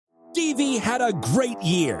Stevie had a great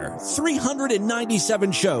year.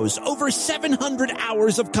 397 shows, over 700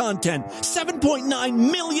 hours of content,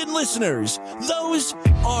 7.9 million listeners. Those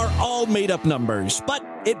are all made-up numbers, but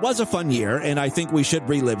it was a fun year, and I think we should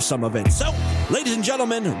relive some of it. So, ladies and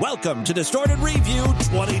gentlemen, welcome to Distorted Review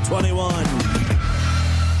 2021.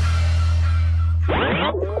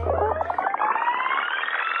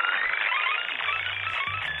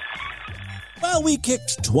 Well, we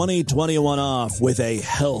kicked 2021 off with a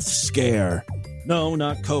health scare. No,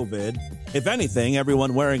 not COVID. If anything,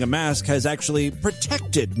 everyone wearing a mask has actually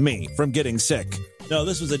protected me from getting sick. No,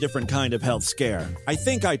 this was a different kind of health scare. I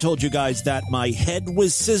think I told you guys that my head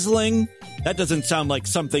was sizzling. That doesn't sound like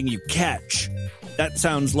something you catch. That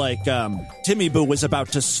sounds like Timmy Boo was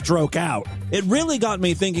about to stroke out. It really got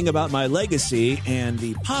me thinking about my legacy and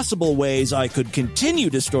the possible ways I could continue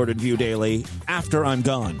Distorted View Daily after I'm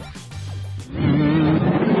gone.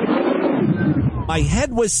 My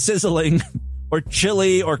head was sizzling or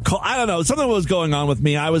chilly or cold. I don't know. Something was going on with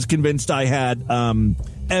me. I was convinced I had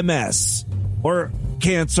MS or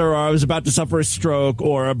cancer, or I was about to suffer a stroke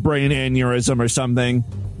or a brain aneurysm or something.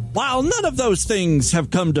 While none of those things have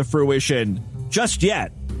come to fruition just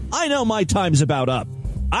yet, I know my time's about up.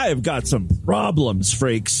 I have got some problems,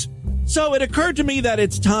 freaks. So it occurred to me that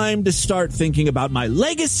it's time to start thinking about my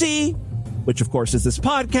legacy, which of course is this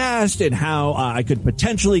podcast, and how I could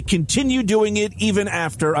potentially continue doing it even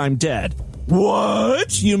after I'm dead.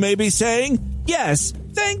 What? You may be saying? Yes,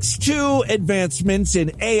 thanks to advancements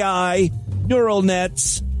in AI, neural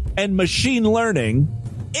nets, and machine learning,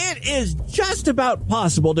 it is just about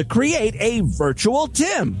possible to create a virtual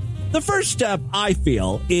Tim. The first step, I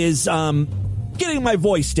feel, is getting my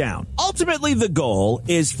voice down. Ultimately, the goal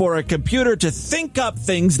is for a computer to think up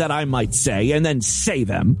things that I might say and then say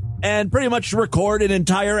them, and pretty much record an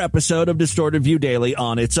entire episode of Distorted View Daily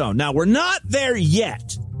on its own. Now, we're not there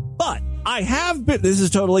yet, but I have been, this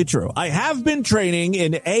is totally true, I have been training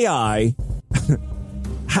in AI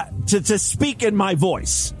to speak in my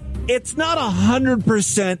voice. It's not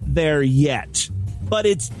 100% there yet, but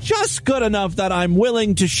it's just good enough that I'm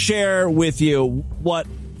willing to share with you what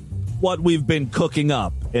we've been cooking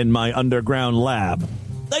up in my underground lab.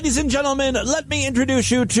 Ladies and gentlemen, let me introduce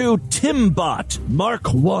you to Timbot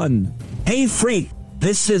Mark 1. Hey freak,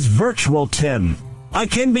 this is Virtual Tim. I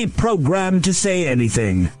can be programmed to say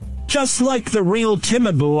anything. Just like the real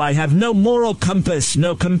Timaboo, I have no moral compass,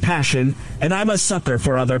 no compassion, and I'm a sucker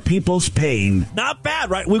for other people's pain. Not bad,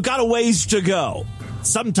 right? We've got a ways to go.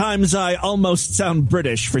 Sometimes I almost sound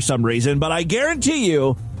British for some reason, but I guarantee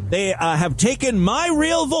you they have taken my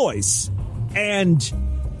real voice and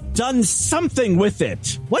done something with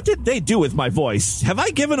it. What did they do with my voice? Have I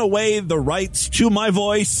given away the rights to my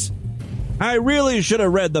voice? I really should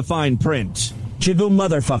have read the fine print. Jiggle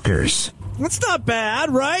motherfuckers. That's not bad,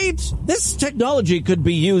 right? This technology could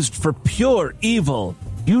be used for pure evil.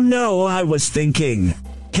 You know, I was thinking.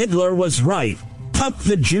 Hitler was right. Fuck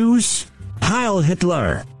the Jews. Heil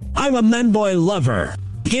Hitler. I'm a manboy lover.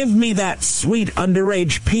 Give me that sweet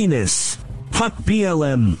underage penis. Fuck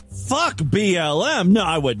BLM. Fuck BLM? No,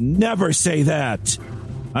 I would never say that.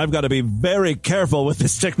 I've got to be very careful with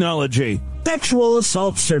this technology. Sexual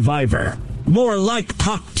assault survivor. More like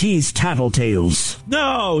cock tease tattletales.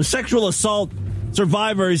 No, sexual assault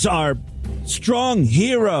survivors are strong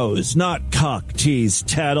heroes, not cock tease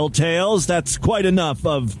tattletales. That's quite enough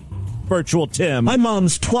of Virtual Tim. My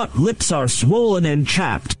mom's twat lips are swollen and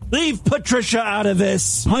chapped. Leave Patricia out of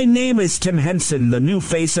this. My name is Tim Henson, the new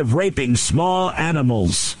face of raping small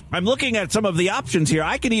animals. I'm looking at some of the options here.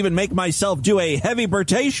 I can even make myself do a heavy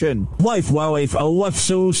birtation. Wife wawif owaf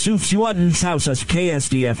so sufsuan sausas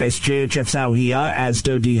KSDFSJHF sauhia as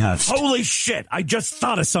do dihust. Holy shit, I just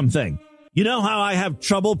thought of something. You know how I have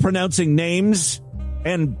trouble pronouncing names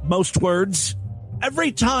and most words?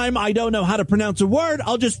 Every time I don't know how to pronounce a word,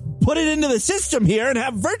 I'll just put it into the system here and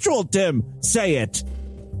have Virtual Tim say it.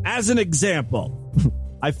 As an example,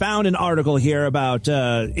 I found an article here about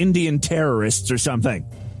Indian terrorists or something.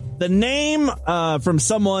 The name from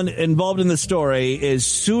someone involved in the story is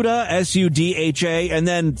Sudha, S-U-D-H-A, and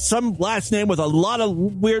then some last name with a lot of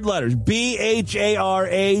weird letters, B-H-A-R-A-D-W-A-J.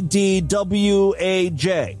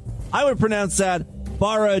 I would pronounce that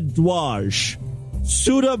Bharadwaj.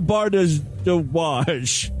 Sudha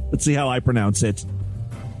Bharadwaj. Let's see how I pronounce it.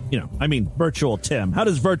 You know, I mean, Virtual Tim. How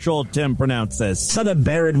does Virtual Tim pronounce this? Sudha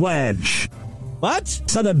Bharadwaj. What?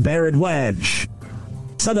 Sudha Bharadwaj.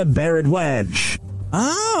 Sudha Bharadwaj.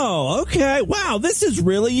 Oh, okay. Wow, this is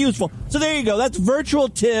really useful. So there you go. That's Virtual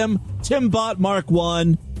Tim, Timbot Mark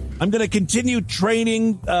 1. I'm going to continue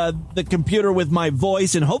training the computer with my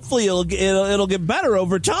voice, and hopefully it'll get better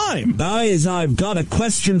over time. Guys, I've got a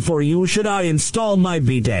question for you. Should I install my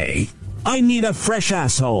bidet? I need a fresh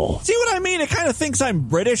asshole. See what I mean? It kind of thinks I'm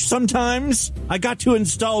British sometimes. I got to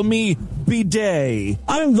install me bidet.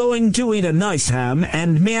 I'm going to eat a nice ham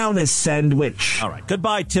and mayonnaise sandwich. All right,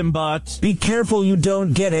 goodbye, Timbot. Be careful you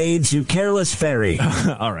don't get AIDS, you careless fairy.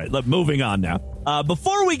 All right, moving on now.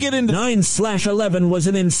 Before we get into 9/11 was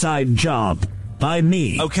an inside job. By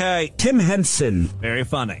me. Okay. Tim Henson. Very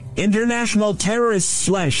funny. International terrorist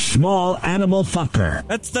 / small animal fucker.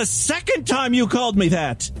 That's the second time you called me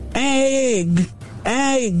that. Egg.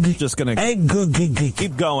 Just gonna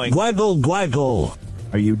keep going. Gwaggle.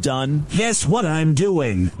 Are you done? Guess what I'm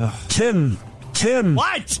doing? Tim.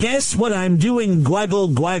 What? Guess what I'm doing?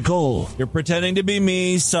 Gwaggle. You're pretending to be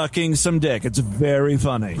me sucking some dick. It's very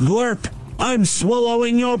funny. Glurp. I'm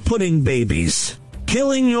swallowing your pudding babies.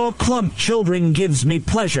 Killing your plump children gives me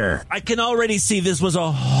pleasure. I can already see this was a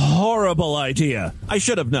horrible idea. I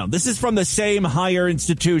should have known. This is from the same higher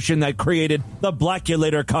institution that created the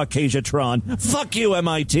Blackulator Caucasiatron. Fuck you,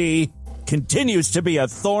 MIT. Continues to be a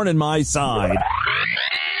thorn in my side.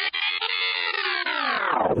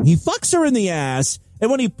 He fucks her in the ass, and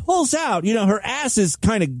when he pulls out, her ass is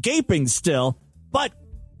kind of gaping still, but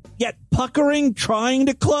yet puckering, trying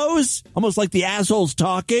to close, almost like the asshole's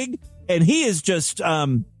talking. And he is just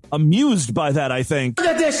amused by that, I think. Look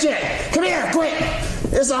at this shit. Come here, quick.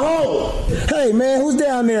 It's a hole. Hey, man, who's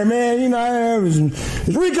down there, man? Is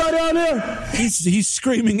Rico down there? He's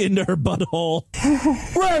screaming into her butthole.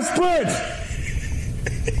 Where's Prince?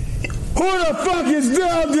 Who the fuck is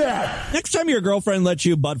down there? Next time your girlfriend lets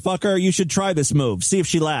you butt fuck her, you should try this move. See if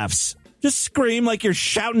she laughs. Just scream like you're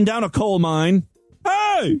shouting down a coal mine.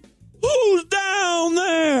 Hey, who's down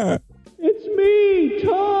there? It's me,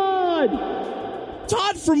 Todd!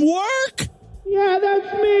 Todd from work? Yeah,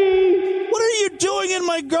 that's me! What are you doing in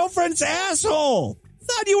my girlfriend's asshole?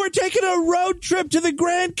 Thought you were taking a road trip to the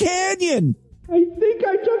Grand Canyon. I think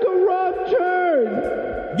I took a wrong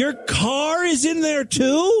turn. Your car is in there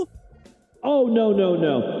too? Oh,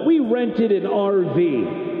 no. We rented an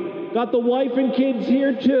RV. Got the wife and kids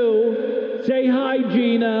here too. Say hi,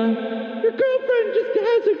 Gina. Your girlfriend just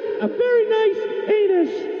has a very nice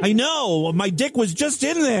anus. I know. My dick was just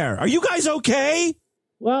in there. Are you guys okay?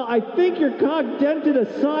 Well, I think your cock dented a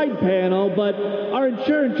side panel, but our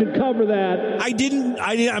insurance should cover that.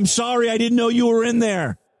 I'm sorry. I didn't know you were in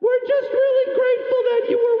there. We're just really grateful that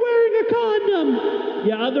you were wearing a condom.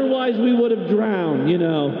 Yeah, otherwise we would have drowned,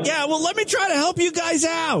 Yeah, well, let me try to help you guys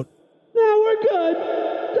out. No, we're good.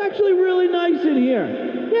 It's actually really nice in here.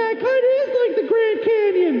 Yeah, it kind of is like the Grand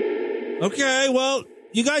Canyon. Okay, well,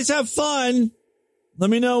 you guys have fun. Let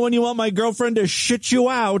me know when you want my girlfriend to shit you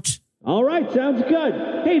out. All right, sounds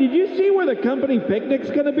good. Hey, did you see where the company picnic's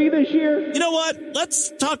going to be this year? You know what?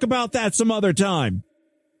 Let's talk about that some other time.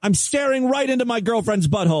 I'm staring right into my girlfriend's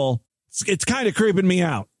butthole. It's kind of creeping me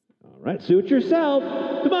out. All right, suit yourself.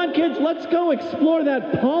 Come on, kids, let's go explore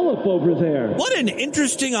that polyp over there. What an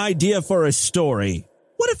interesting idea for a story.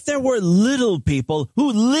 What if there were little people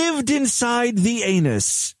who lived inside the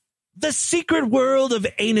anus? The secret world of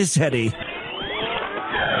Anus Hetty.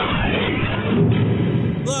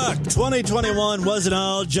 Look, 2021 wasn't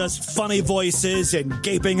all just funny voices and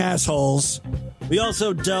gaping assholes. We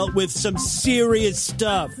also dealt with some serious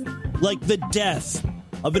stuff, like the death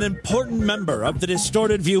of an important member of the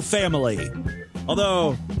Distorted View family.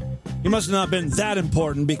 Although, he must have not been that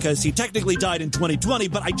important because he technically died in 2020,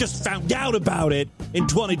 but I just found out about it in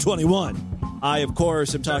 2021. I, of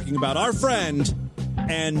course, am talking about our friend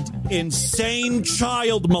and insane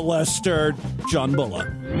child molester, John Bulla.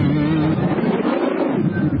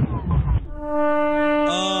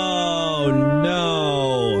 Oh,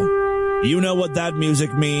 no. You know what that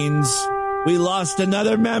music means. We lost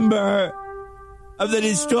another member of the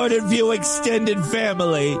Distorted View extended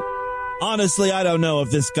family. Honestly, I don't know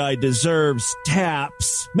if this guy deserves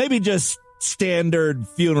taps. Maybe just standard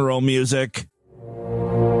funeral music.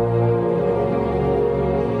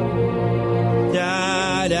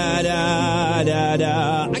 Da, da, da, da,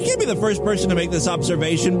 da. I can't be the first person to make this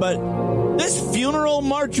observation, but this funeral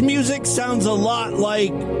march music sounds a lot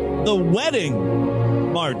like the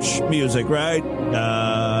wedding march music, right?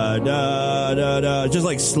 Da, da, da, da. Just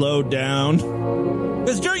like slowed down.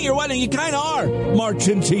 Because during your wedding, you kind of are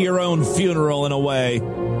marching to your own funeral in a way.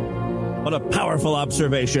 What a powerful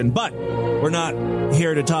observation. But we're not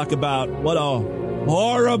here to talk about what a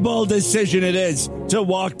horrible decision it is to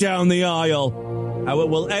walk down the aisle. How it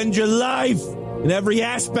will end your life in every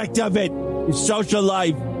aspect of it. Your social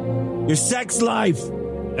life, your sex life,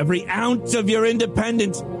 every ounce of your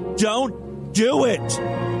independence. Don't do it.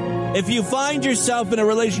 If you find yourself in a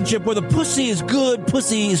relationship where the pussy is good,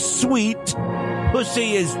 pussy is sweet,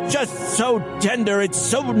 pussy is just so tender, it's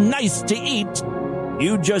so nice to eat,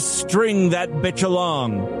 you just string that bitch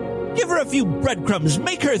along. Give her a few breadcrumbs.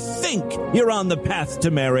 Make her think you're on the path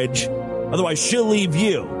to marriage. Otherwise, she'll leave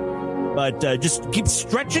you. But just keep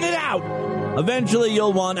stretching it out. Eventually,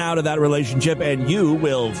 you'll want out of that relationship, and you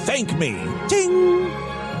will thank me. Ting!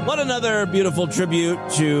 What another beautiful tribute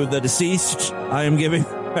to the deceased I am giving.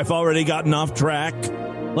 I've already gotten off track.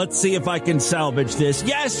 Let's see if I can salvage this.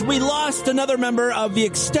 Yes, we lost another member of the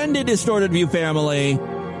extended Distorted View family.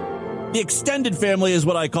 The extended family is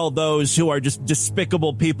what I call those who are just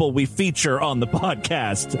despicable people we feature on the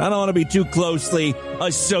podcast. I don't want to be too closely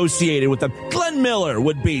associated with them. Glenn Miller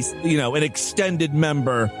would be, an extended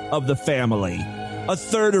member of the family. A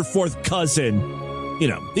third or fourth cousin.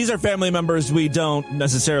 These are family members we don't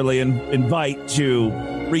necessarily invite to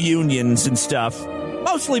reunions and stuff.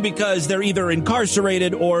 Mostly because they're either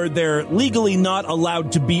incarcerated or they're legally not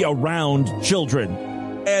allowed to be around children.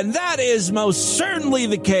 And that is most certainly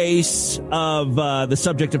the case of the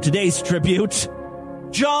subject of today's tribute.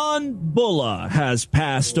 John Bulla has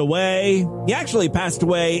passed away. He actually passed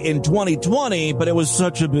away in 2020, but it was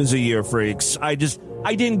such a busy year, freaks. I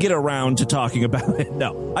didn't get around to talking about it.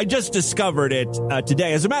 No, I just discovered it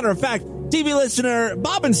today. As a matter of fact, TV listener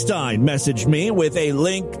Bobenstein messaged me with a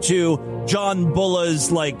link to John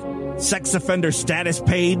Bulla's, sex offender status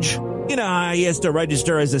page. He has to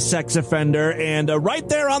register as a sex offender, and right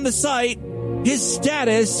there on the site, his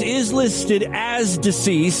status is listed as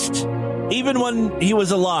deceased, even when he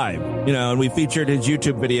was alive. And we featured his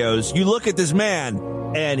YouTube videos. You look at this man,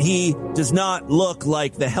 and he does not look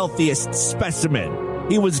like the healthiest specimen.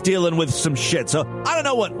 He was dealing with some shit. So I don't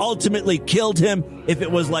know what ultimately killed him, if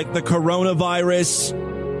it was like the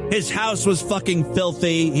coronavirus. His house was fucking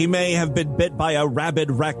filthy. He may have been bit by a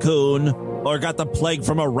rabid raccoon or got the plague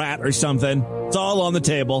from a rat or something. It's all on the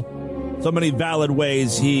table. So many valid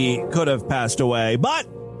ways he could have passed away. But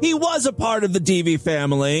he was a part of the DV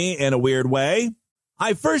family in a weird way.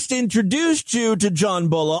 I first introduced you to John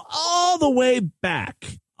Bulla all the way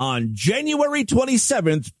back on January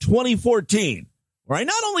 27th, 2014, where I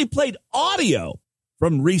not only played audio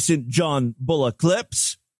from recent John Bulla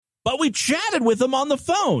clips, but we chatted with him on the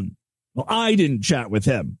phone. Well, I didn't chat with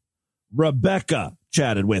him. Rebecca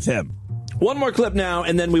chatted with him. One more clip now,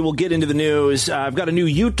 and then we will get into the news. I've got a new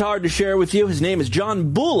Utard to share with you. His name is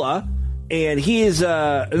John Bulla, and he is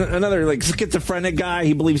another schizophrenic guy.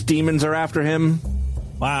 He believes demons are after him.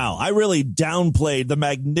 Wow, I really downplayed the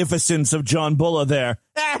magnificence of John Bulla there.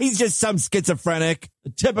 He's just some schizophrenic, a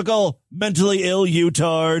typical mentally ill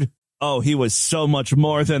Utard. Oh, he was so much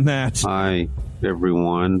more than that. Hi,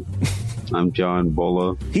 everyone. I'm John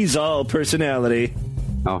Bulla. He's all personality.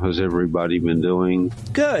 How has everybody been doing?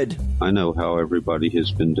 Good. I know how everybody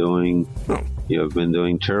has been doing. Oh. You have been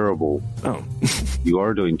doing terrible. Oh. You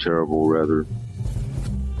are doing terrible, rather.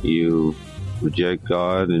 You reject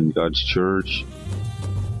God and God's church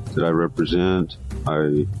that I represent.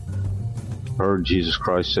 I heard Jesus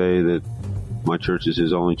Christ say that my church is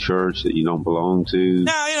his only church that you don't belong to.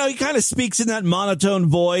 Now, he kind of speaks in that monotone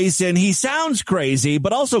voice, and he sounds crazy,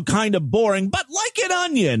 but also kind of boring. But like an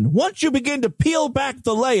onion, once you begin to peel back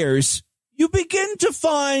the layers, you begin to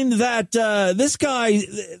find that this guy,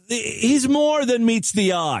 he's more than meets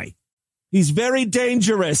the eye. He's very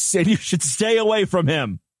dangerous, and you should stay away from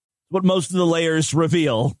him. What most of the layers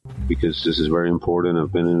reveal. Because this is very important.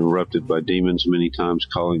 I've been interrupted by demons many times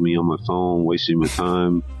calling me on my phone, wasting my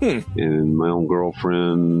time. And my own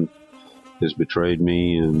girlfriend has betrayed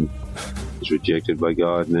me and is rejected by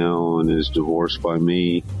God now and is divorced by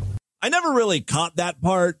me. I never really caught that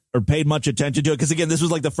part or paid much attention to it because, again, this was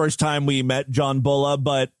like the first time we met John Bulla,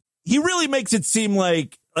 but he really makes it seem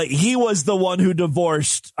like he was the one who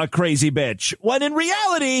divorced a crazy bitch, when in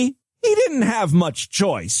reality, he didn't have much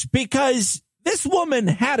choice because this woman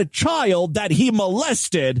had a child that he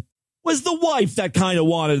molested, was the wife that kind of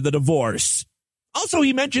wanted the divorce. Also,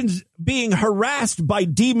 he mentions being harassed by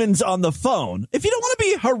demons on the phone. If you don't want to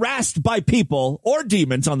be harassed by people or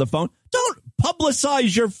demons on the phone, don't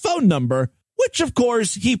publicize your phone number, which, of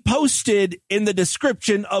course, he posted in the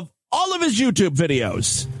description of all of his YouTube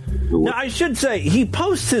videos. Now, I should say, he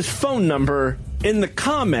posts his phone number in the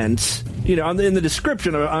comments, in the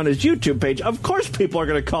description on his YouTube page. Of course people are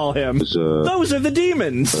going to call him. Those are the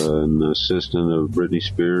demons. An assistant of Britney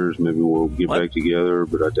Spears. Maybe we'll get back together,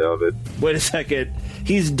 but I doubt it. Wait a second.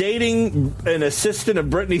 He's dating an assistant of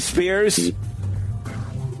Britney Spears? It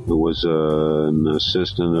was an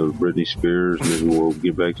assistant of Britney Spears. Maybe we'll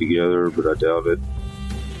get back together, but I doubt it.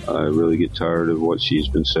 I really get tired of what she's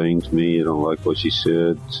been saying to me. I don't like what she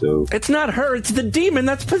said. So It's not her. It's the demon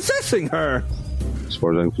that's possessing her. as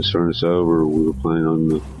far as I'm concerned, it's over. We were planning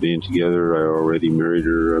on being together. I already married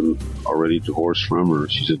her. I'm already divorced from her.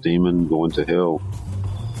 She's a demon going to hell.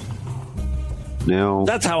 Now,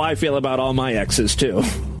 That's how I feel about all my exes, too.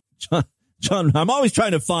 John, I'm always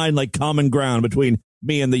trying to find, like, common ground between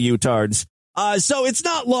me and the Utards. So it's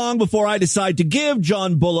not long before I decide to give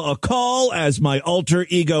John Bulla a call as my alter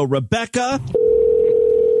ego, Rebecca.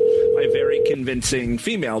 My very convincing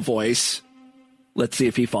female voice. Let's see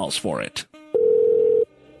if he falls for it.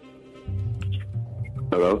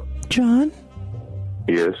 hello? John?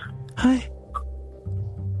 Yes. Hi.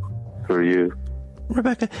 Who are you?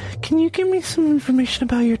 Rebecca, can you give me some information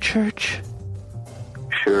about your church?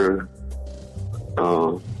 Sure.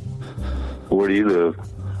 Where do you live?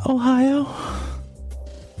 Ohio?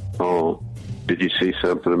 Oh, did you see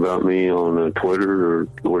something about me on Twitter, or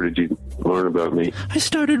where did you learn about me? I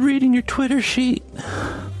started reading your Twitter sheet.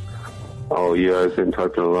 Oh, yeah, I've been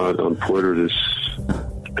talking a lot on Twitter this...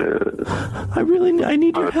 I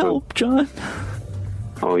need your help, John.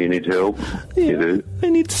 Oh, you need help? Yeah, You do? I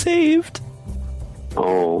need saved.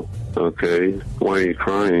 Oh, okay. Why are you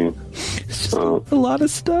crying? It's just a lot of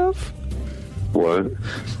stuff. What?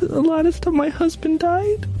 A lot of stuff. My husband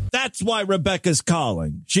died. That's why Rebecca's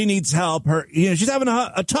calling. She needs help. She's having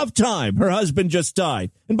a tough time. Her husband just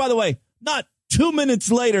died. And by the way, not 2 minutes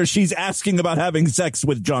later, she's asking about having sex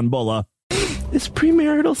with John Bulla. Is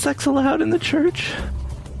premarital sex allowed in the church?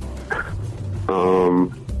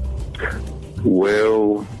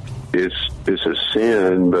 Well, it's a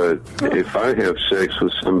sin, but if I have sex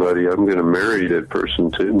with somebody, I'm going to marry that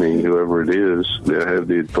person to me, whoever it is. I have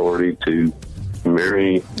the authority to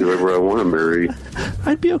marry whoever I want to marry.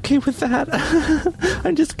 I'd be okay with that.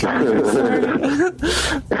 I'm just kidding. I'm sorry.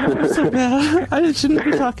 I'm so bad. I shouldn't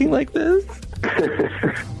be talking like this.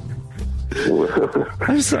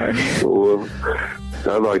 I'm sorry. Well,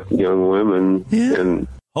 I like young women, and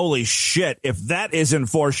Holy shit. If that isn't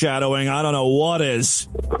foreshadowing, I don't know what is.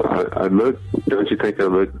 I look, don't you think I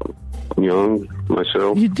look young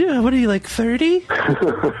myself? You do? What are you, like 30?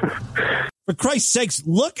 For Christ's sakes,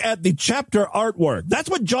 look at the chapter artwork. That's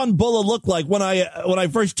what John Bulla looked like when I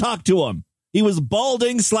first talked to him. He was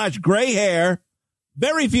balding / gray hair,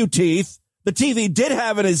 very few teeth. The teeth he did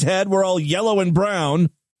have in his head were all yellow and brown.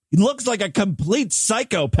 He looks like a complete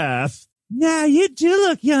psychopath. Yeah, you do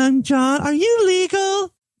look young, John. Are you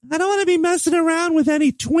legal? I don't want to be messing around with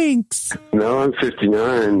any twinks. No, I'm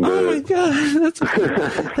 59. But... Oh my god, that's okay.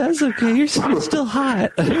 That's okay. You're still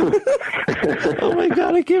hot. Oh my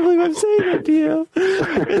god, I can't believe I'm saying that to you.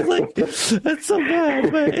 It's like, that's so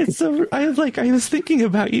bad, but it's so. I was thinking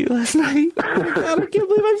about you last night. Oh my god, I can't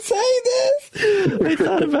believe I'm saying this. I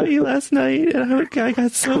thought about you last night, and I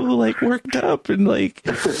got so like worked up and like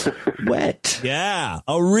wet. Yeah,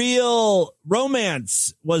 a real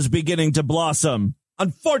romance was beginning to blossom.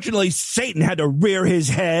 Unfortunately, Satan had to rear his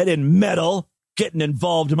head and meddle, getting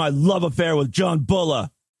involved in my love affair with John Bulla.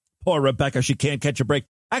 Poor Rebecca, she can't catch a break.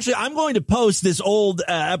 Actually, I'm going to post this old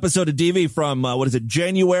episode of DV from,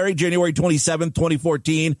 January 27th,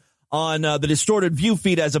 2014, on the Distorted View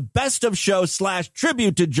feed as a best of show /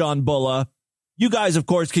 tribute to John Bulla. You guys, of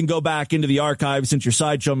course, can go back into the archives since you're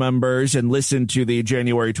Sideshow members and listen to the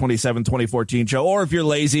January 27th, 2014 show. Or if you're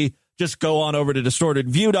lazy, just go on over to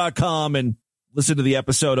distortedview.com and listen to the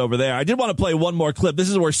episode over there. I did want to play one more clip. This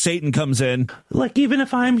is where Satan comes in. Like, even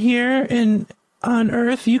if I'm here and on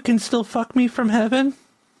Earth, you can still fuck me from heaven?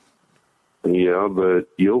 Yeah, but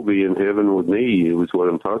you'll be in heaven with me, is what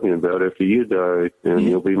I'm talking about, after you die. And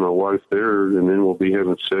you'll be my wife there, and then we'll be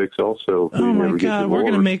having sex also. Oh my god,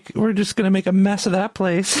 we're just gonna make a mess of that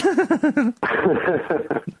place.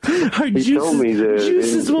 Our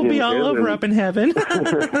juices will be all heaven. Over up in heaven.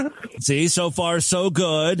 See, so far so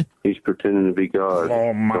good. He's pretending to be God.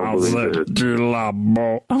 Oh my god.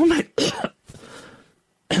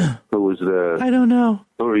 Who was that? I don't know.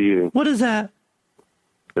 Who are you? What is that?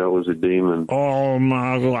 That was a demon. Oh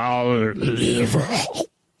my god. Do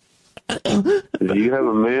you have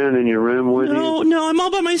a man in your room with you? No, I'm all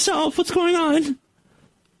by myself. What's going on?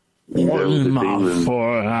 One my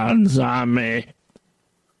forehands on me.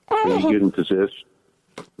 Are you getting possessed?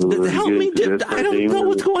 Help me. I don't know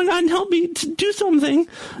what's going on. Help me to do something.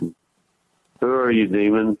 Who are you,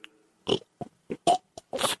 demon?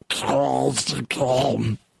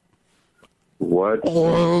 What?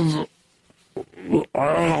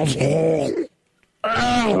 Help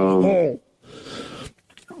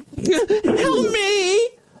me!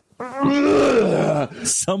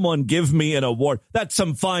 Someone give me an award. That's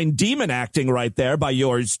some fine demon acting right there by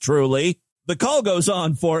yours truly. The call goes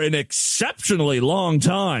on for an exceptionally long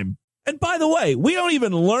time. And by the way, we don't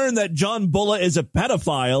even learn that John Bulla is a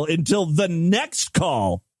pedophile until the next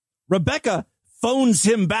call. Rebecca phones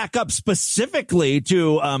him back up specifically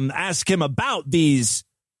to ask him about these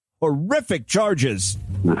horrific charges.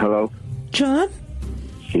 Hello? John?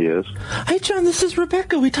 Yes. Hi, John. This is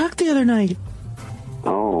Rebecca. We talked the other night.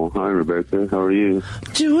 Oh, hi, Rebecca. How are you?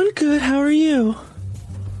 Doing good. How are you?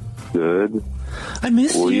 Good. I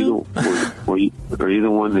missed you. Are you the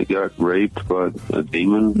one that got raped by a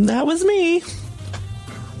demon? That was me.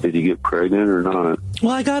 Did you get pregnant or not?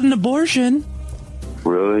 Well, I got an abortion.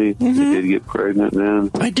 Really? Mm-hmm. You did get pregnant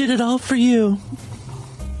then? I did it all for you.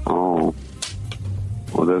 Oh.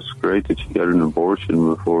 Well, that's great that you got an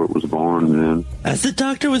abortion before it was born then. As the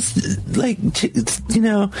doctor was,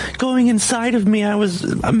 going inside of me, I was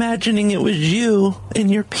imagining it was you and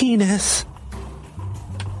your penis.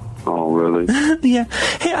 Oh, really? Yeah.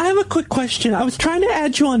 Hey, I have a quick question. I was trying to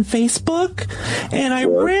add you on Facebook, and I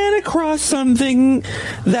ran across something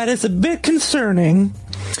that is a bit concerning.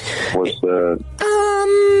 What's that?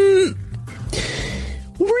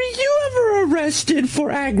 Were you ever arrested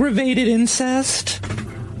for aggravated incest?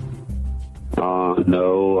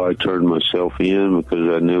 No, I turned myself in because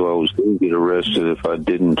I knew I was going to get arrested if I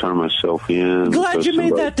didn't turn myself in. Glad you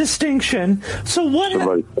made that distinction. So what?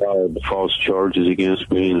 Somebody filed false charges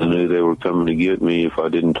against me, and I knew they were coming to get me if I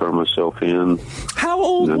didn't turn myself in. How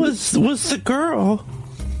old was the girl?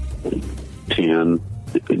 10.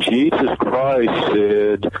 Jesus Christ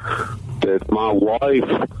said that my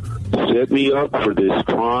wife set me up for this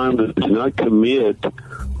crime that did not commit.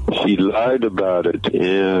 She lied about it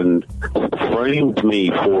and framed me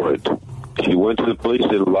for it. She went to the police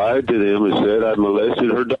and lied to them and said I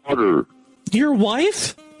molested her daughter. Your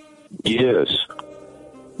wife? Yes.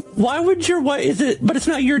 Why would your wife? But it's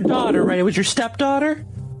not your daughter, right? It was your stepdaughter?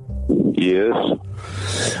 Yes.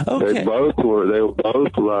 Okay. They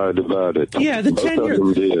both lied about it. Yeah, the both 10-year-old.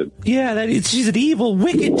 of them did. Yeah, she's an evil,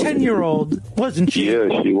 wicked 10-year-old, wasn't she?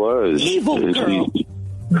 Yeah, she was. Evil and girl.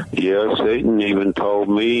 Yeah, Satan even told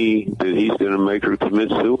me that he's going to make her commit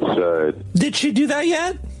suicide. Did she do that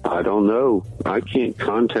yet? I don't know. I can't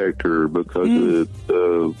contact her because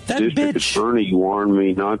the district attorney warned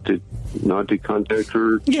me not to contact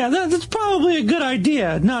her. Yeah, that's probably a good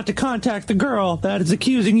idea, not to contact the girl that is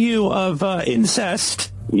accusing you of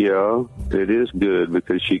incest. Yeah, it is good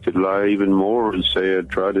because she could lie even more and say I'd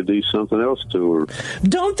try to do something else to her.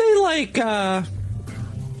 Don't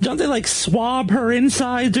they swab her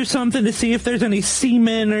insides or something to see if there's any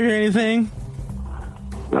semen or anything?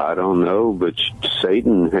 I don't know, but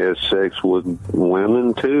Satan has sex with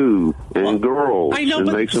women too and girls. I know, and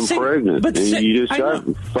but makes them pregnant. And you just got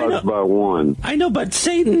fucked by one. I know, but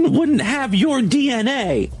Satan wouldn't have your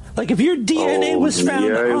DNA. Like if your DNA was found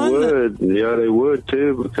Yeah, they would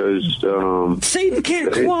too because Satan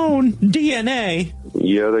can't clone DNA.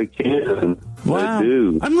 Yeah, they can. Wow. They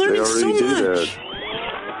do. I'm learning so much. That.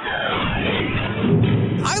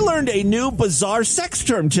 I learned a new bizarre sex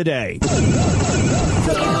term today.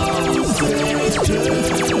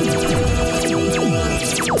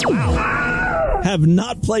 Have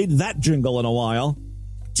not played that jingle in a while.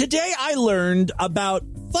 Today I learned about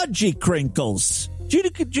fudgy crinkles. Do you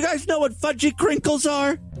guys know what fudgy crinkles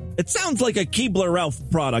are? It sounds like a Keebler Ralph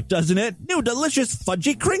product, doesn't it? New delicious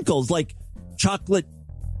fudgy crinkles, like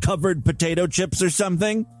chocolate-covered potato chips or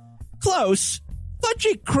something. Close.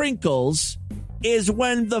 Fudgy crinkles is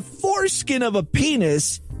when the foreskin of a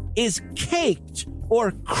penis is caked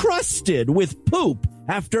or crusted with poop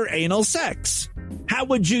after anal sex. How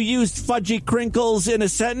would you use fudgy crinkles in a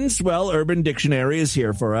sentence? Well, Urban Dictionary is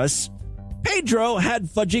here for us. Pedro had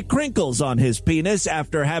fudgy crinkles on his penis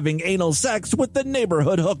after having anal sex with the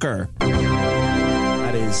neighborhood hooker.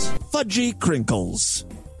 That is fudgy crinkles.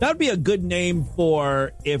 That would be a good name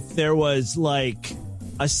for if there was like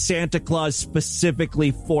a Santa Claus specifically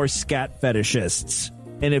for scat fetishists.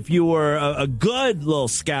 And if you were a good little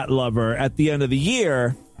scat lover at the end of the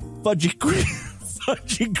year, fudgy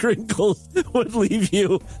crinkles would leave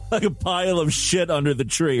you like a pile of shit under the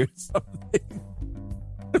tree or something.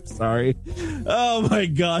 I'm sorry. Oh my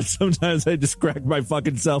God. Sometimes I just crack my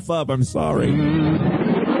fucking self up. I'm sorry.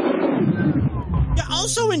 Yeah,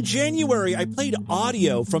 also in January, I played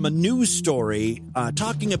audio from a news story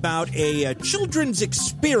talking about a children's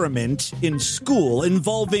experiment in school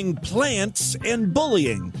involving plants and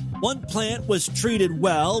bullying. One plant was treated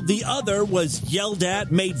well, the other was yelled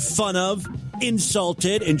at, made fun of,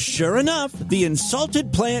 insulted, and sure enough, the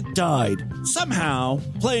insulted plant died. Somehow,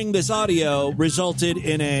 playing this audio resulted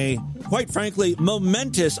in a, quite frankly,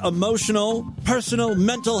 momentous, emotional, personal,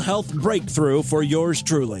 mental health breakthrough for yours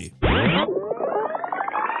truly.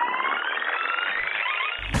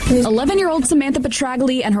 11-year-old Samantha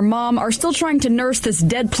Petragli and her mom are still trying to nurse this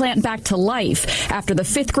dead plant back to life after the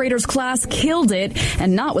 5th graders class killed it,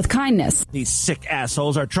 and not with kindness. These sick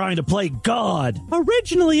assholes are trying to play God.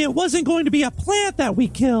 Originally, it wasn't going to be a plant that we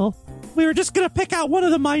kill. We were just going to pick out one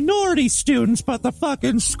of the minority students, but the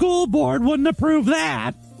fucking school board wouldn't approve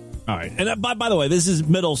that. All right. And by the way, this is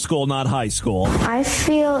middle school, not high school. I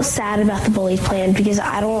feel sad about the bully plan because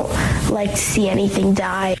I don't like to see anything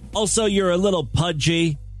die. Also, you're a little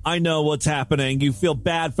pudgy. I know what's happening. You feel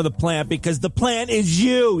bad for the plant because the plant is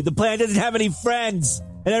you. The plant doesn't have any friends,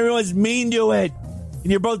 and everyone's mean to it. And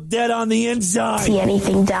you're both dead on the inside. See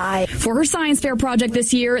anything die. For her science fair project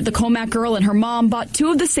this year, the Comac girl and her mom bought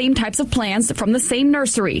 2 of the same types of plants from the same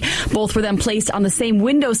nursery. Both were then placed on the same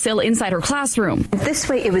windowsill inside her classroom. This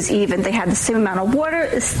way it was even. They had the same amount of water,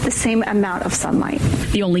 the same amount of sunlight.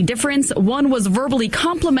 The only difference, one was verbally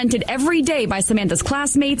complimented every day by Samantha's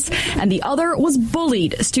classmates, and the other was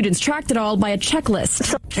bullied. Students tracked it all by a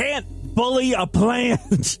checklist. Can't bully a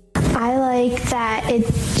plant. I like that it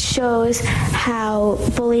shows how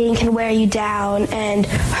bullying can wear you down and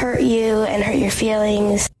hurt you and hurt your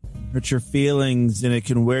feelings. Hurt your feelings, and it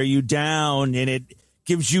can wear you down, and it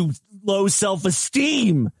gives you low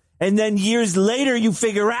self-esteem. And then years later, you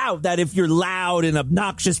figure out that if you're loud and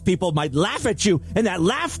obnoxious, people might laugh at you. And that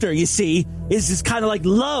laughter, you see, is just kind of like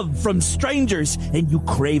love from strangers. And you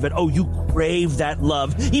crave it. Oh, you crave that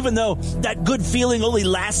love. Even though that good feeling only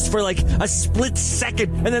lasts for like a split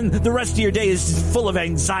second. And then the rest of your day is just full of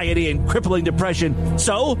anxiety and crippling depression.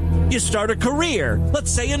 So you start a career,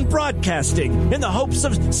 let's say in broadcasting, in the hopes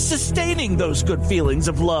of sustaining those good feelings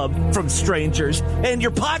of love from strangers. And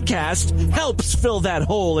your podcast helps fill that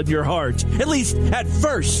hole in your heart, at least at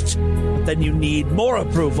first. But then you need more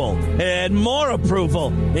approval and more approval,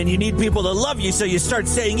 and you need people to love you, so you start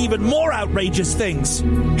saying even more outrageous things,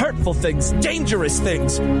 hurtful things, dangerous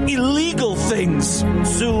things, illegal things.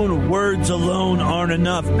 Soon words alone aren't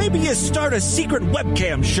enough. Maybe you start a secret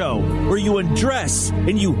webcam show where you undress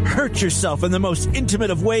and you hurt yourself in the most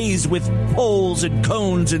intimate of ways with poles and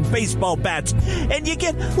cones and baseball bats, and you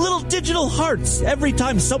get little digital hearts every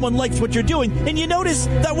time someone likes what you're doing. And you notice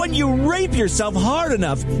that when you rape yourself hard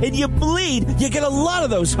enough and you bleed, you get a lot of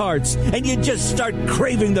those hearts, and you just start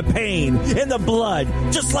craving the pain and the blood,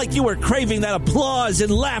 just like you were craving that applause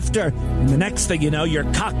and laughter. And the next thing you know,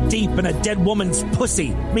 you're cock deep in a dead woman's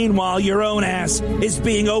pussy. Meanwhile, your own ass is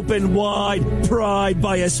being opened wide, pried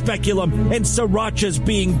by a speculum, and sriracha's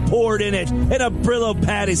being poured in it, and a Brillo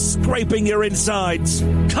pad is scraping your insides,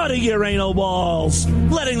 cutting your anal walls,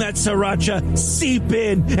 letting that sriracha seep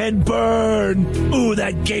in and burn. Ooh,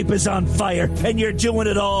 that gape is on fire, and you're doing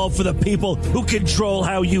it all for the people who control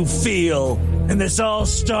how you feel. And this all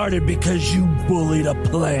started because you bullied a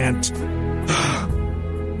plant.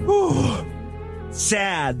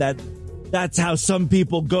 Sad that's how some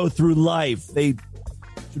people go through life. They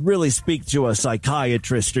should really speak to a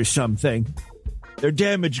psychiatrist or something. They're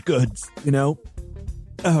damaged goods, you know?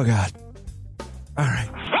 Oh, God. All right.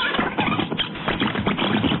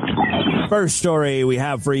 First story we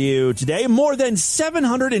have for you today. More than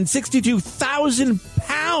 762,000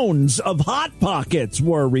 pounds of Hot Pockets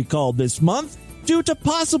were recalled this month due to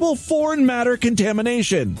possible foreign matter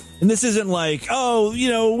contamination. And this isn't like, oh, you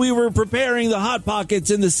know, we were preparing the Hot Pockets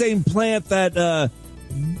in the same plant that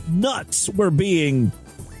nuts were being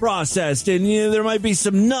processed. And you know, there might be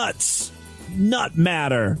some nut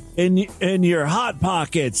matter in your Hot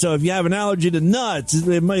Pocket. So if you have an allergy to nuts,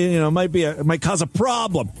 it might cause a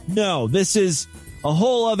problem. No, this is a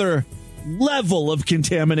whole other level of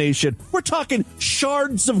contamination. We're talking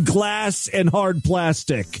shards of glass and hard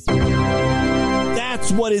plastic.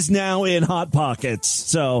 That's what is now in Hot Pockets.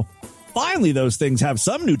 So finally, those things have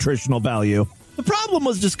some nutritional value. The problem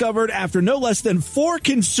was discovered after no less than 4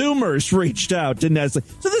 consumers reached out to Nestle.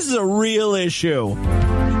 So this is a real issue.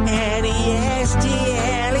 NESTLES,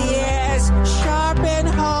 sharp and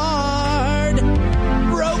hard,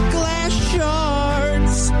 broke glass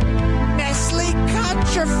shards. Nestle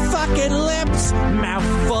cut your fucking lips,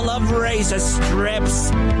 mouthful of razor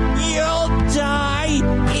strips. You'll die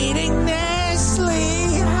eating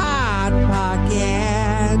Nestle Hot Pockets.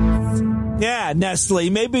 Yeah, Nestle,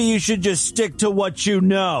 maybe you should just stick to what you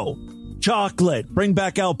know. Chocolate, bring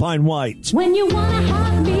back Alpine White. When you want a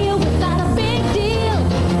hot meal without a big deal,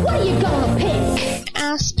 what are you gonna pick?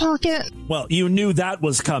 Ass Pocket. Well, you knew that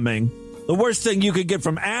was coming. The worst thing you could get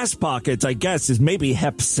from Ass Pockets, I guess, is maybe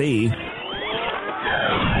Hep C.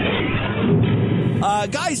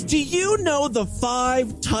 Guys, do you know the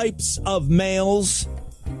 5 types of males?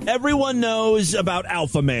 Everyone knows about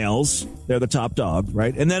alpha males. They're the top dog,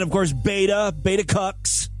 right? And then, of course, beta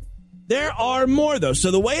cucks. There are more, though.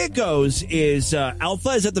 So the way it goes is Alpha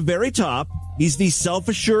is at the very top. He's the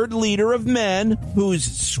self-assured leader of men whose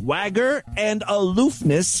swagger and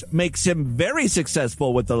aloofness makes him very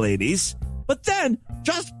successful with the ladies. But then,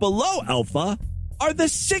 just below Alpha are the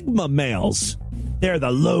Sigma males. They're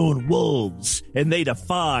the lone wolves, and they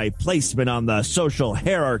defy placement on the social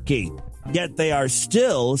hierarchy. Yet they are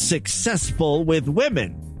still successful with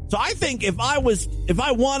women. So I think if I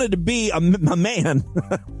wanted to be a man,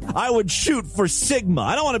 I would shoot for Sigma.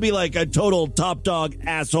 I don't want to be like a total top dog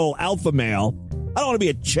asshole alpha male. I don't want to be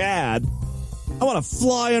a Chad. I want to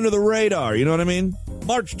fly under the radar. You know what I mean?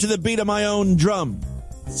 March to the beat of my own drum.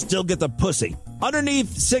 Still get the pussy.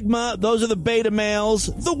 Underneath Sigma, those are the beta males,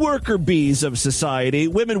 the worker bees of society.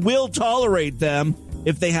 Women will tolerate them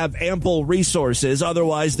if they have ample resources.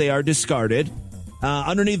 Otherwise, they are discarded.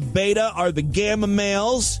 Underneath beta are the gamma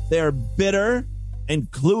males. They are bitter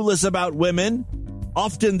and clueless about women.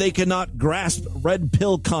 Often they cannot grasp red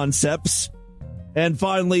pill concepts. And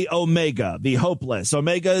finally, omega, the hopeless.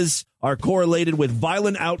 Omegas are correlated with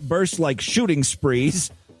violent outbursts like shooting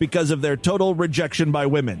sprees because of their total rejection by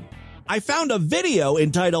women. I found a video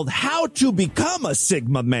entitled How to Become a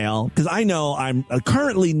Sigma Male, because I know I'm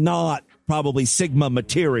currently not probably Sigma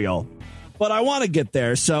material. But I want to get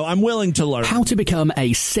there, so I'm willing to learn. How to become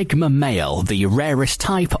a Sigma male, the rarest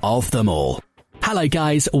type of them all. Hello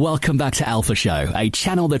guys, welcome back to Alpha Show, a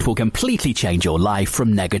channel that will completely change your life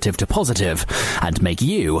from negative to positive and make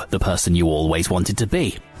you the person you always wanted to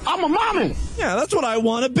be. I'm a mommy. Yeah, that's what I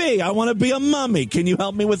want to be. I want to be a mummy. Can you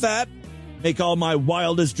help me with that? Make all my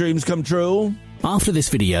wildest dreams come true? After this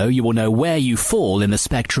video, you will know where you fall in the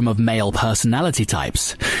spectrum of male personality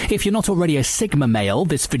types. If you're not already a Sigma male,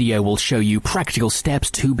 this video will show you practical steps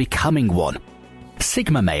to becoming one.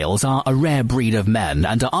 Sigma males are a rare breed of men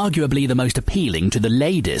and are arguably the most appealing to the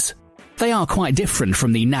ladies. They are quite different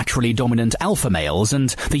from the naturally dominant alpha males and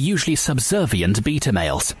the usually subservient beta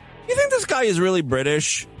males. You think this guy is really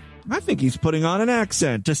British? I think he's putting on an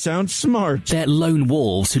accent to sound smart. They're lone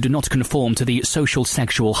wolves who do not conform to the social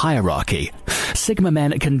sexual hierarchy. Sigma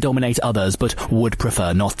men can dominate others but would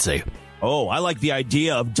prefer not to. Oh, I like the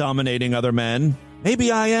idea of dominating other men.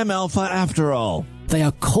 Maybe I am alpha after all. They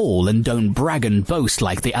are cool and don't brag and boast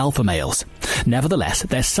like the alpha males. Nevertheless,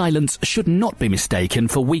 their silence should not be mistaken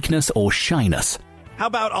for weakness or shyness. How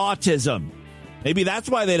about autism? Maybe that's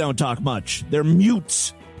why they don't talk much. They're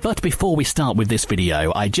mutes. But before we start with this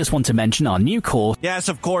video, I just want to mention our new course. Yes,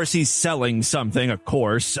 of course, he's selling something, of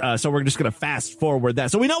course. So we're just going to fast forward that.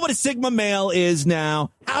 So we know what a Sigma male is now.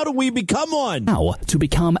 How do we become one? How to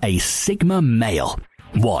become a Sigma male.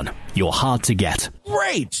 1. You're hard to get.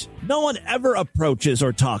 Great! No one ever approaches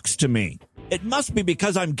or talks to me. It must be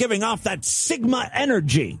because I'm giving off that Sigma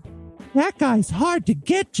energy. That guy's hard to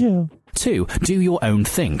get to. 2. Do your own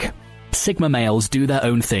thing. Sigma males do their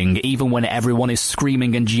own thing even when everyone is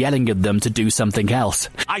screaming and yelling at them to do something else.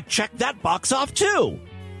 I checked that box off too.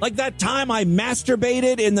 Like that time I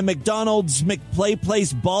masturbated in the McDonald's McPlay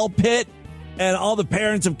Place ball pit and all the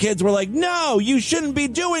parents of kids were like, no, you shouldn't be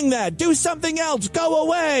doing that. Do something else. Go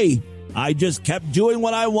away. I just kept doing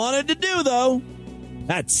what I wanted to do though.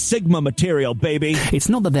 That's Sigma material, baby. It's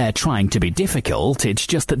not that they're trying to be difficult. It's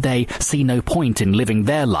just that they see no point in living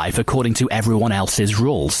their life according to everyone else's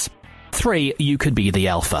rules. 3. You could be the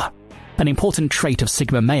alpha. An important trait of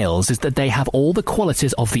Sigma males is that they have all the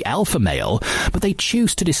qualities of the alpha male, but they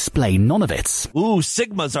choose to display none of it. Ooh,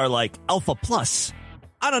 Sigmas are like alpha plus.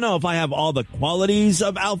 I don't know if I have all the qualities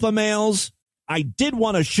of alpha males. I did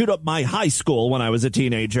want to shoot up my high school when I was a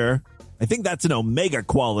teenager. I think that's an omega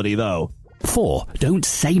quality, though. 4. Don't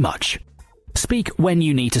say much. Speak when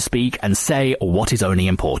you need to speak and say what is only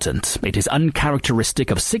important. It is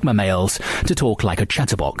uncharacteristic of Sigma males to talk like a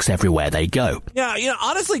chatterbox everywhere they go. Yeah,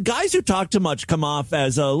 honestly, guys who talk too much come off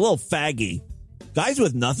as a little faggy. Guys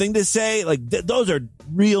with nothing to say, like, those are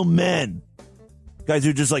real men. Guys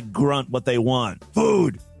who just, like, grunt what they want.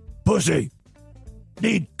 Food. Pussy.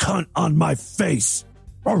 Need cunt on my face.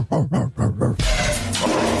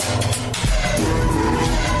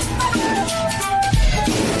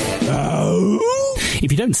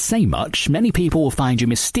 If you don't say much, many people will find you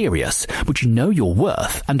mysterious, but you know your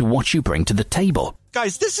worth and what you bring to the table.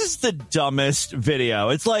 Guys, this is the dumbest video.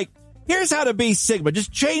 It's like, here's how to be Sigma.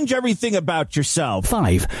 Just change everything about yourself.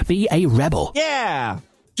 5. Be a rebel. Yeah.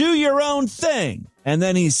 Do your own thing. And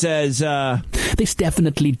then he says, this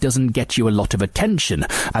definitely doesn't get you a lot of attention,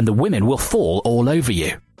 and the women will fall all over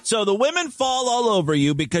you. So the women fall all over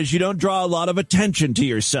you because you don't draw a lot of attention to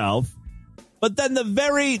yourself. But then the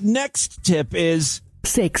very next tip is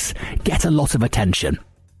 6. Get a lot of attention.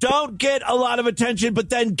 don't get a lot of attention, but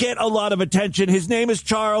then get a lot of attention. His name is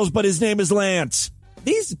Charles, but his name is Lance.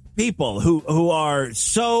 These people who are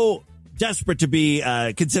so desperate to be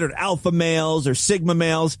considered alpha males or sigma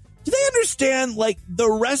males, do they understand, like,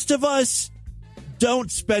 the rest of us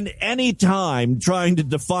don't spend any time trying to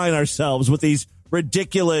define ourselves with these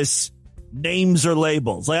ridiculous names or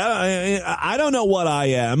labels? Like, I don't know what I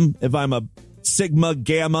am, if I'm a sigma,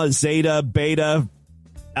 gamma, zeta, beta,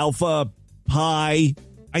 alpha, pi.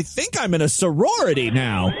 I think I'm in a sorority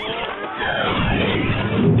now.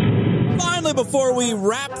 Finally, before we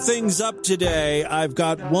wrap things up today, I've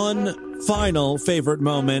got one final favorite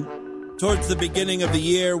moment. Towards the beginning of the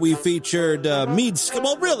year, we featured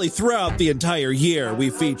well, really throughout the entire year,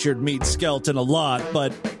 we featured Meade Skelton a lot,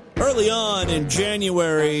 but early on in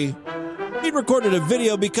January, he recorded a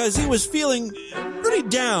video because he was feeling pretty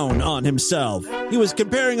down on himself. He was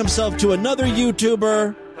comparing himself to another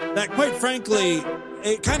YouTuber that, quite frankly,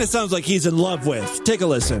 it kind of sounds like he's in love with. Take a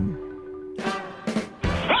listen.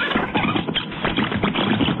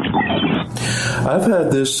 I've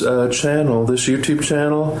had this channel, this YouTube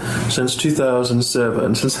channel, since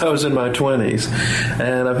 2007, since I was in my 20s.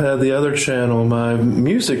 And I've had the other channel, my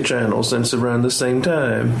music channel, since around the same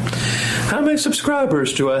time. How many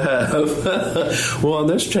subscribers do I have? Well, on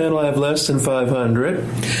this channel, I have less than 500.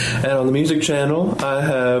 And on the music channel, I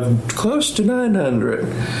have close to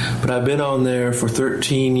 900. But I've been on there for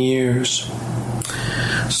 13 years.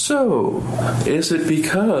 So, is it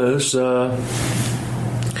because...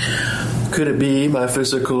 could it be my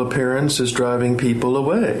physical appearance is driving people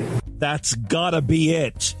away? That's gotta be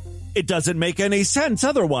it. It doesn't make any sense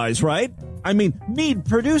otherwise, right? I mean, Meade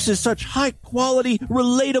produces such high-quality,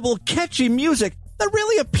 relatable, catchy music that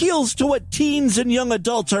really appeals to what teens and young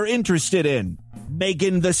adults are interested in.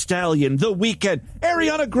 Megan Thee Stallion, The Weeknd,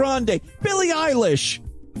 Ariana Grande, Billie Eilish.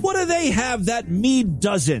 What do they have that Meade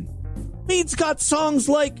doesn't? Meade's got songs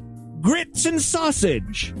like Grits and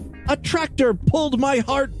Sausage, A Tractor Pulled My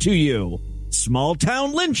Heart to You, Small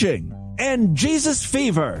Town Lynching, and Jesus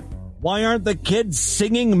Fever. Why aren't the kids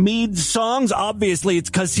singing Meade's songs? Obviously, it's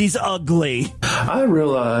because he's ugly. I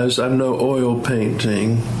realize I'm no oil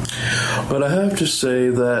painting, but I have to say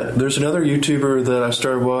that there's another YouTuber that I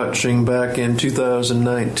started watching back in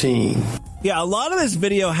 2019. Yeah, a lot of this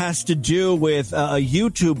video has to do with a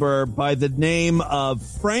YouTuber by the name of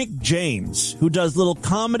Frank James, who does little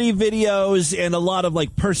comedy videos and a lot of,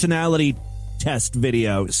 like, personality test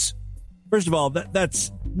videos. First of all,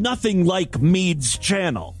 that's nothing like Meade's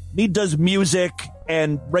channel. Meade does music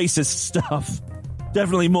and racist stuff.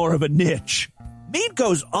 Definitely more of a niche. Meade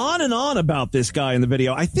goes on and on about this guy in the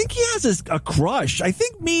video. I think he has a crush. I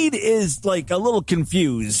think Meade is, like, a little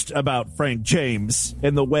confused about Frank James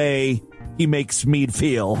and the way he makes Meade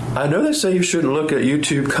feel. I know they say you shouldn't look at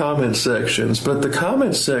YouTube comment sections, but the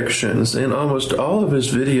comment sections in almost all of his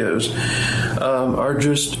videos are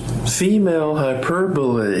just female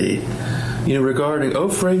hyperbole. You know, regarding, oh,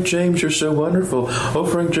 Frank James, you're so wonderful. Oh,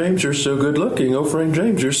 Frank James, you're so good looking. Oh, Frank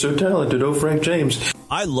James, you're so talented. Oh, Frank James.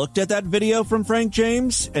 I looked at that video from Frank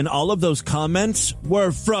James, and all of those comments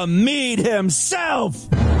were from Meade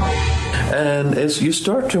himself. And as you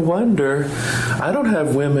start to wonder, I don't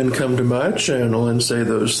have women come to my channel and say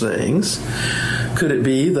those things. Could it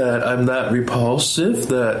be that I'm that repulsive,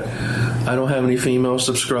 that I don't have any female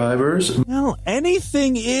subscribers? Well,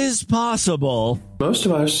 anything is possible. Most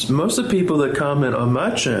of the people that comment on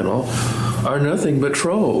my channel are nothing but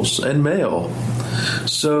trolls and male.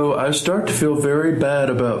 So I start to feel very bad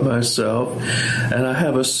about myself, and I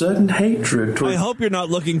have a sudden hatred toward... I hope you're not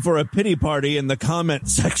looking for a pity party in the comment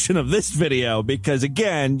section of this video, because,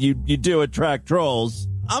 again, you do attract trolls.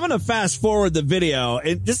 I'm going to fast forward the video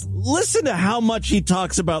and just listen to how much he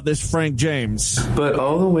talks about this Frank James. But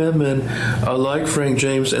all the women like Frank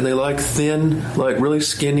James, and they like thin, like really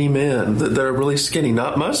skinny men that are really skinny,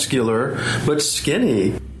 not muscular, but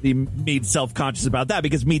skinny. Meade's self-conscious about that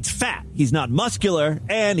because Meade's fat. He's not muscular,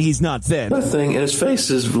 and he's not thin. Another thing, and his face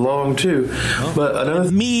is long, too. Oh. But another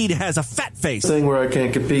Meade has a fat face. Thing where I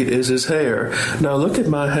can't compete is his hair. Now, look at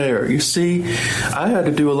my hair. You see, I had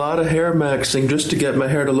to do a lot of hair maxing just to get my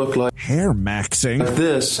hair to look like... Hair maxing? Like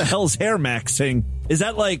this. What the hell's hair maxing? Is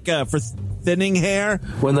that like for thinning hair?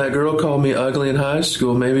 When that girl called me ugly in high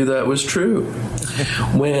school, maybe that was true.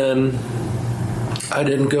 When... I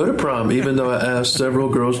didn't go to prom, even though I asked several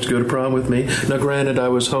girls to go to prom with me. Now, granted, I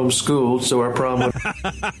was homeschooled, so our prom was...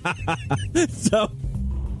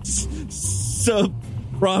 So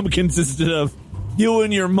prom consisted of you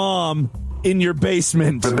and your mom in your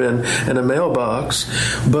basement. I've been in a mailbox,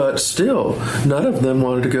 but still, none of them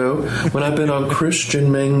wanted to go. When I've been on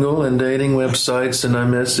Christian Mingle and dating websites and I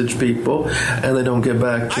message people and they don't get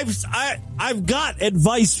back to I've got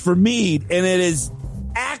advice for Mead, and it is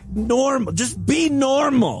act normal. Just be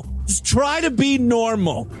normal. Just try to be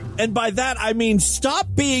normal. And by that, I mean stop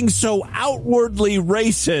being so outwardly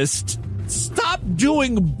racist. Stop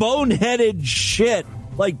doing boneheaded shit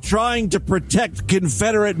like trying to protect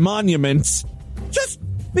Confederate monuments. Just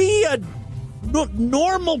be a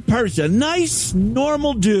normal person, nice,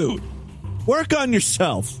 normal dude. Work on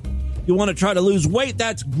yourself. You want to try to lose weight?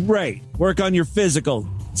 That's great. Work on your physical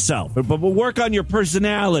self, but work on your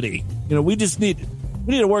personality. You know, we need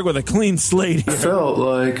to work with a clean slate here. I felt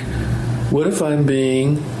like, what if I'm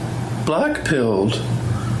being black-pilled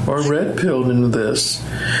or red-pilled into this?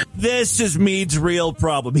 This is Mead's real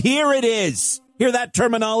problem. Here it is. Hear that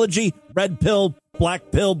terminology? Red pill,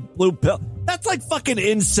 black pill, blue pill. That's like fucking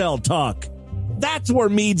incel talk. That's where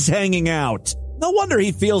Mead's hanging out. No wonder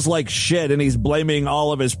he feels like shit and he's blaming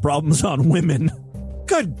all of his problems on women.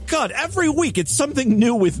 Good God, every week it's something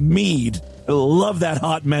new with Mead. I love that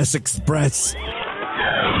Hot Mess Express.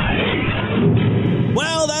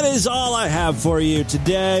 Well, that is all I have for you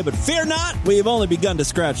today, but fear not, we've only begun to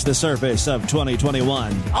scratch the surface of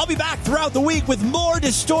 2021. I'll be back throughout the week with more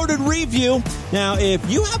Distorted Review. Now, if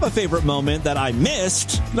you have a favorite moment that I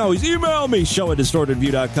missed, you can always email me,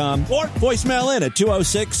 show@distortedview.com, or voicemail in at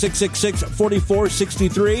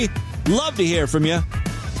 206-666-4463. Love to hear from you.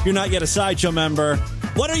 If you're not yet a Sideshow member,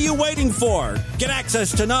 what are you waiting for? Get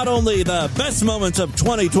access to not only the best moments of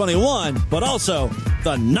 2021, but also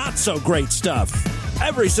the not-so-great stuff.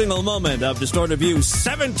 Every single moment of Distorted View's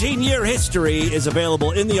 17-year history is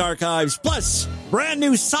available in the archives, plus brand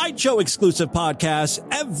new Sideshow exclusive podcasts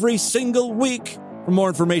every single week. For more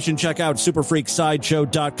information, check out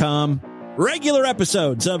superfreaksideshow.com. Regular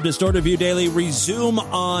episodes of Distorted View Daily resume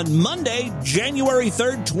on Monday, January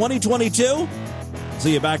 3rd, 2022.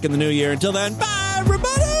 See you back in the new year. Until then, bye, everybody!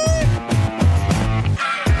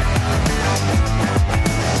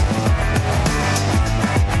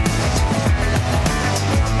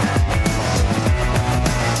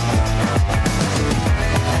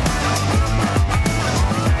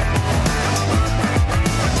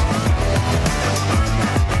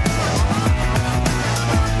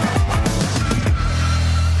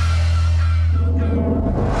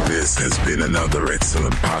 This has been another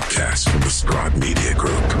excellent podcast from the Scribe Media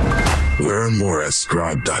Group. Learn more at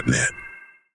scribe.net.